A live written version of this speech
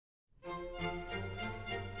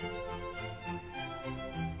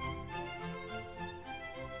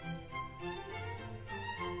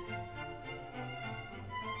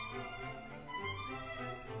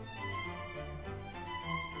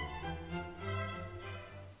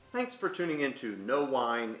Thanks for tuning in to No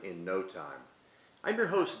Wine in No Time. I'm your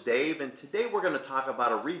host Dave, and today we're going to talk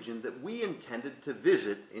about a region that we intended to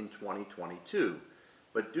visit in 2022.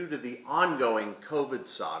 But due to the ongoing COVID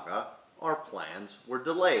saga, our plans were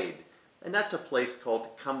delayed. And that's a place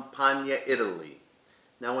called Campania, Italy.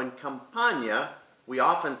 Now in Campania, we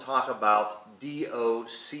often talk about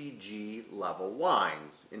DOCG level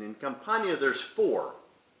wines. And in Campania there's four.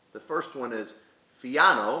 The first one is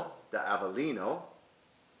Fiano d'Avellino.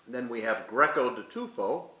 Then we have Greco di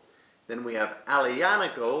Tufo. Then we have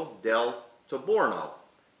Aglianico del Taborno.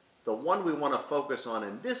 The one we want to focus on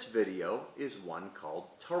in this video is one called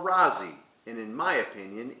Taurasi. And in my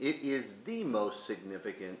opinion, it is the most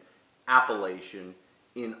significant appellation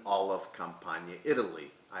in all of Campania,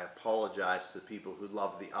 Italy. I apologize to people who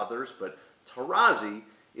love the others, but Taurasi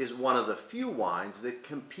is one of the few wines that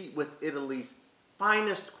compete with Italy's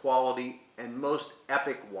finest quality and most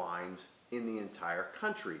epic wines in the entire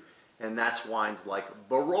country. And that's wines like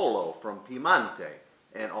Barolo from Piemonte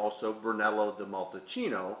and also Brunello di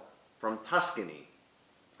Montalcino from Tuscany.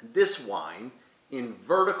 This wine, in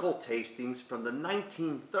vertical tastings from the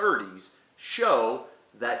 1930s, show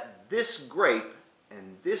that this grape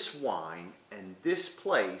and this wine and this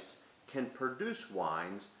place can produce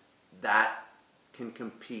wines that can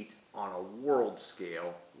compete on a world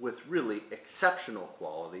scale with really exceptional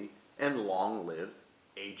quality and long-lived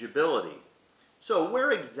ageability. So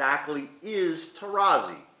where exactly is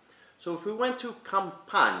Taurasi? So if we went to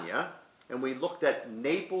Campania and we looked at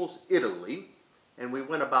Naples, Italy, and we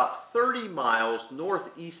went about 30 miles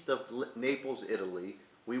northeast of Naples, Italy,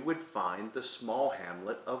 we would find the small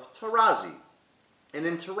hamlet of Taurasi. And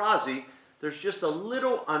in Taurasi, there's just a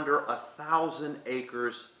little under 1,000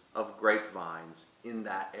 acres of grapevines in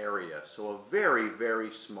that area. So a very,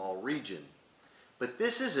 very small region. But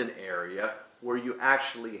this is an area where you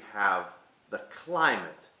actually have the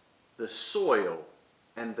climate, the soil,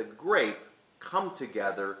 and the grape come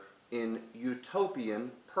together in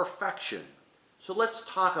utopian perfection. So let's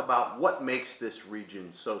talk about what makes this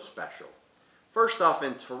region so special. First off,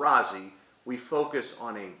 in Taurasi, we focus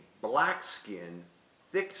on a black-skinned,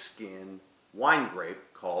 thick-skinned wine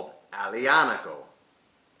grape called Aglianico.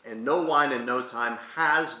 And No Wine in No Time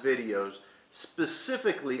has videos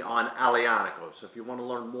specifically on Aglianico. So if you want to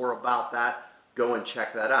learn more about that, go and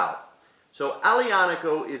check that out. So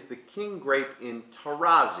Aglianico is the king grape in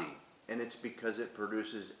Taurasi, and it's because it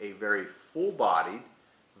produces a very full-bodied,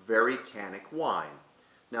 very tannic wine.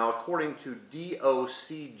 Now, according to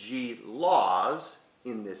DOCG laws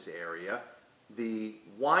in this area, the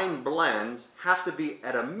wine blends have to be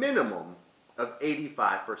at a minimum of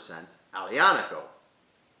 85% Aglianico.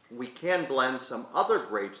 We can blend some other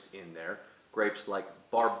grapes in there, grapes like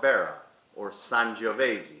Barbera or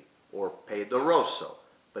Sangiovese or Pedroso,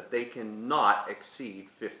 but they cannot exceed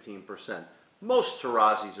 15%. Most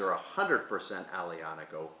Taurasis are 100%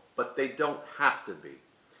 Aglianico, but they don't have to be.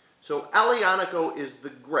 So Aglianico is the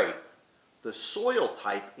grape. The soil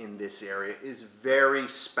type in this area is very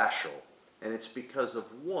special, and it's because of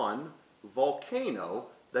one volcano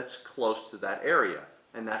that's close to that area,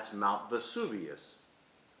 and that's Mount Vesuvius.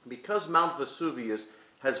 Because Mount Vesuvius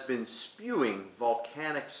has been spewing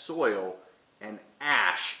volcanic soil and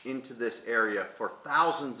ash into this area for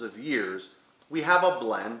thousands of years, we have a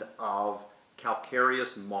blend of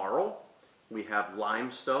calcareous marl, we have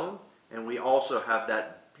limestone, and we also have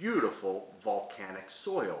that beautiful volcanic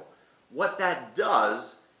soil. What that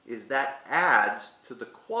does is that adds to the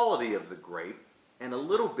quality of the grape and a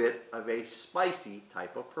little bit of a spicy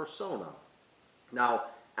type of persona. Now,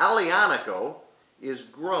 Aglianico is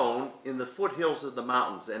grown in the foothills of the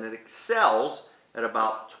mountains, and it excels at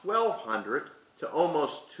about 1,200 to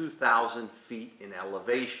almost 2,000 feet in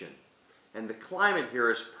elevation. And the climate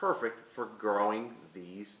here is perfect for growing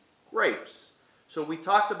these grapes. So we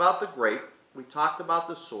talked about the grape, we talked about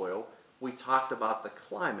the soil, we talked about the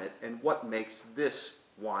climate and what makes this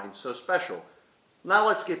wine so special. Now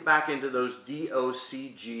let's get back into those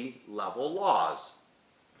DOCG level laws.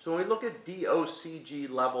 So when we look at DOCG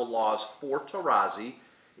level laws for Taurasi,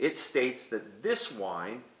 it states that this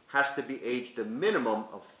wine has to be aged a minimum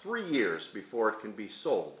of 3 years before it can be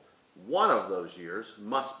sold. One of those years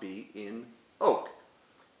must be in oak.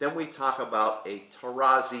 Then we talk about a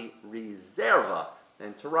Taurasi Riserva,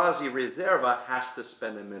 and Taurasi Riserva has to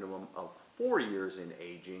spend a minimum of 4 years in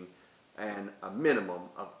aging and a minimum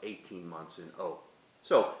of 18 months in oak.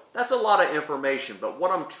 So that's a lot of information, but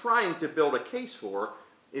what I'm trying to build a case for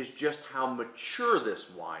is just how mature this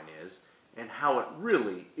wine is and how it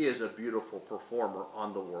really is a beautiful performer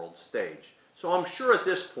on the world stage. So I'm sure at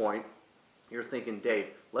this point you're thinking,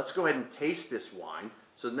 Dave, let's go ahead and taste this wine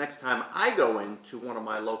So the next time I go into one of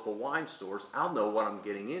my local wine stores, I'll know what I'm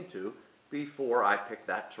getting into before I pick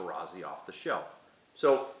that Taurasi off the shelf.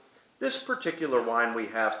 So this particular wine we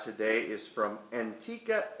have today is from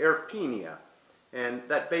Antica Irpinia, and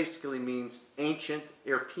that basically means ancient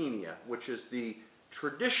Irpinia, which is the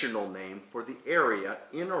traditional name for the area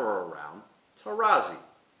in or around Taurasi.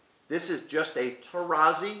 This is just a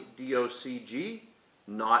Taurasi DOCG,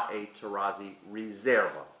 not a Taurasi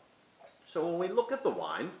Riserva. So when we look at the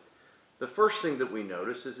wine, the first thing that we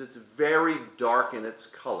notice is it's very dark in its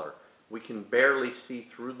color. We can barely see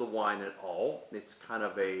through the wine at all. It's kind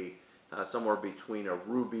of a somewhere between a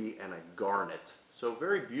ruby and a garnet. So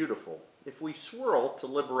very beautiful. If we swirl to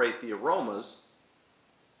liberate the aromas,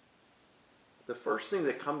 the first thing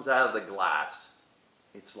that comes out of the glass,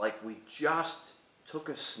 it's like we just took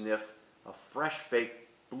a sniff of fresh baked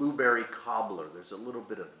blueberry cobbler. There's a little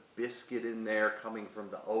bit of biscuit in there coming from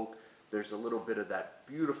the oak. There's a little bit of that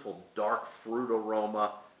beautiful dark fruit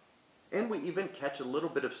aroma. And we even catch a little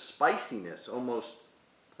bit of spiciness, almost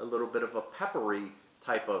a little bit of a peppery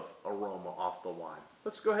type of aroma off the wine.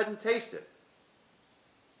 Let's go ahead and taste it.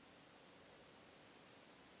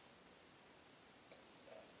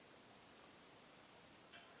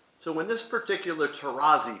 So when this particular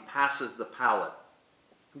Taurasi passes the palate,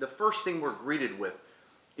 the first thing we're greeted with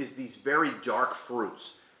is these very dark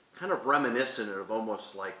fruits, kind of reminiscent of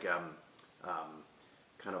almost like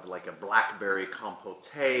kind of like a blackberry compote,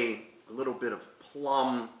 a little bit of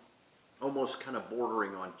plum, almost kind of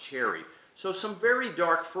bordering on cherry. So some very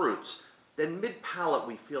dark fruits. Then mid-palate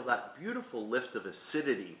we feel that beautiful lift of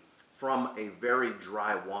acidity from a very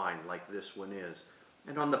dry wine like this one is.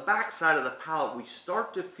 And on the back side of the palate we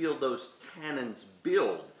start to feel those tannins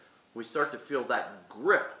build. We start to feel that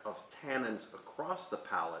grip of tannins across the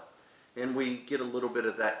palate. And we get a little bit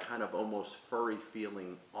of that kind of almost furry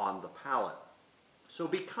feeling on the palate. So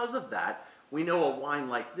because of that, we know a wine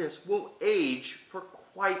like this will age for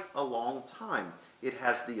quite a long time. It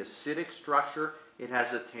has the acidic structure, it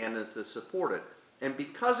has the tannins to support it. And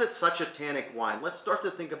because it's such a tannic wine, let's start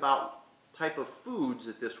to think about type of foods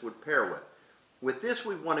that this would pair with. With this,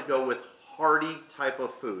 we want to go with hearty type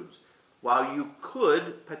of foods. While you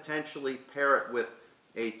could potentially pair it with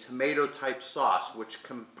a tomato type sauce, which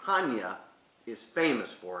Campania is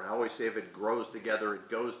famous for, and I always say if it grows together, it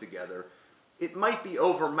goes together, it might be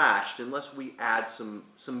overmatched unless we add some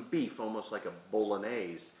beef, almost like a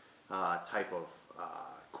bolognese type of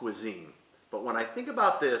cuisine. But when I think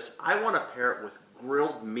about this, I want to pair it with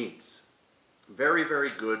grilled meats. Very,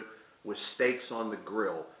 very good with steaks on the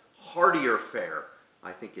grill. Heartier fare.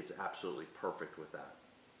 I think it's absolutely perfect with that.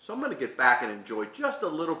 So I'm going to get back and enjoy just a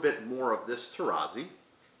little bit more of this Taurasi.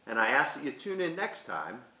 And I ask that you tune in next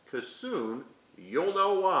time, because soon you'll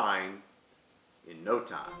know wine in no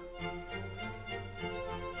time.